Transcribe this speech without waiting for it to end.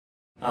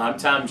I'm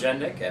Tom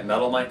Jendick at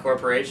Metalmite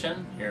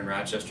Corporation here in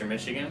Rochester,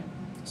 Michigan.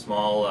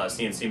 Small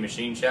CNC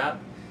machine shop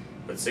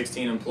with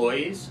 16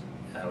 employees.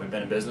 We've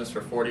been in business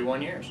for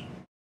 41 years.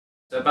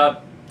 So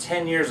about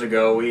 10 years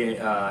ago we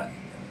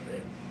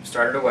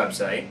started a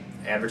website,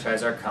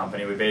 advertised our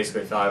company. We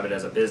basically thought of it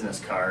as a business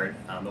card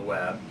on the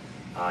web.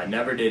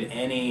 Never did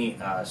any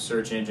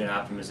search engine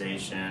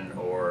optimization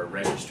or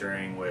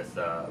registering with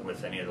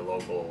any of the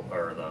local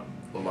or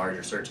the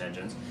larger search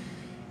engines.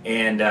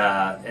 And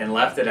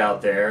left it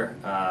out there,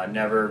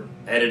 never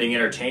editing it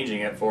or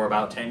changing it for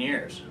about 10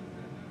 years.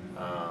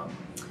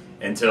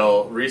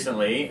 Until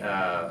recently,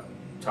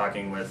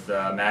 talking with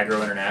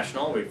Magro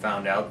International, we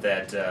found out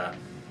that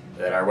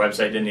our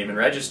website didn't even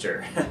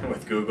register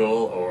with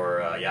Google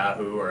or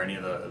Yahoo or any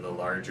of the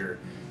larger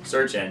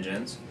search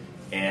engines.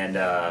 And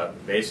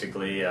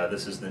basically,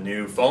 this is the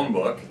new phone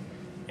book,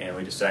 and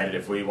we decided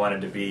if we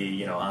wanted to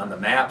be, on the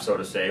map, so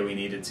to say, we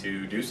needed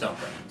to do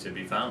something to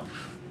be found.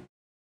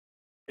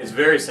 It's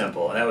very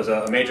simple, and that was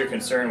a major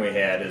concern we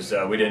had, is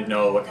we didn't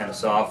know what kind of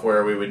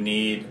software we would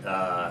need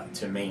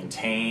to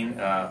maintain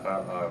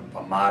a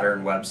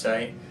modern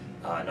website.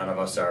 None of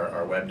us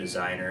are web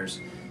designers.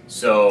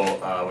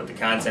 So with the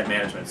content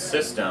management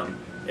system,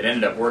 it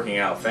ended up working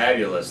out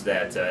fabulous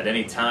that at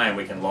any time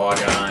we can log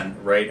on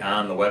right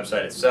on the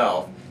website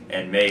itself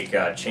and make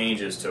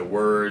changes to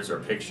words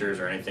or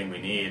pictures or anything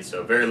we need.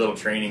 So very little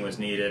training was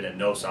needed and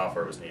no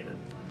software was needed.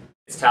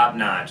 It's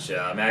top-notch.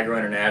 Magro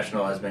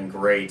International has been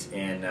great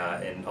in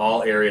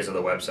all areas of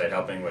the website,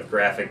 helping with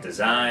graphic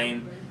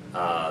design,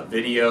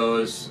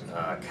 videos,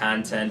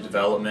 content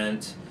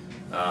development.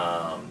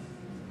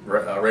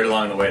 Right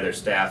along the way, their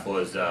staff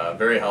was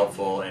very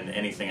helpful in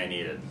anything I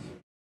needed.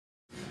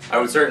 I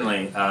would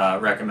certainly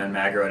recommend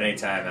Magro at any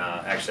time.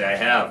 Actually,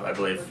 I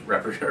believe,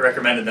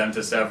 recommended them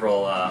to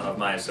several of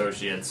my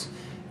associates.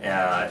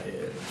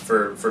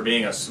 For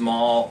being a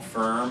small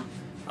firm,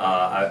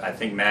 I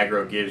think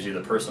Magro gives you the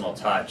personal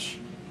touch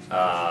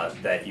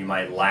that you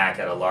might lack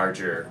at a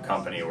larger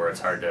company where it's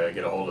hard to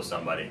get a hold of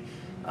somebody.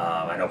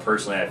 I know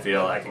personally I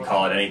feel I can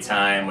call at any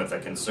time with a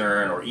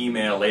concern or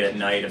email late at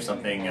night if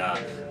something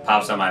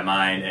pops on my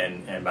mind,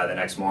 and by the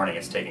next morning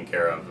it's taken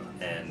care of.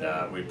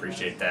 And we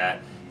appreciate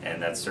that,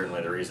 and that's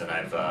certainly the reason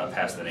I've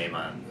passed the name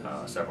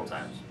on several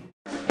times.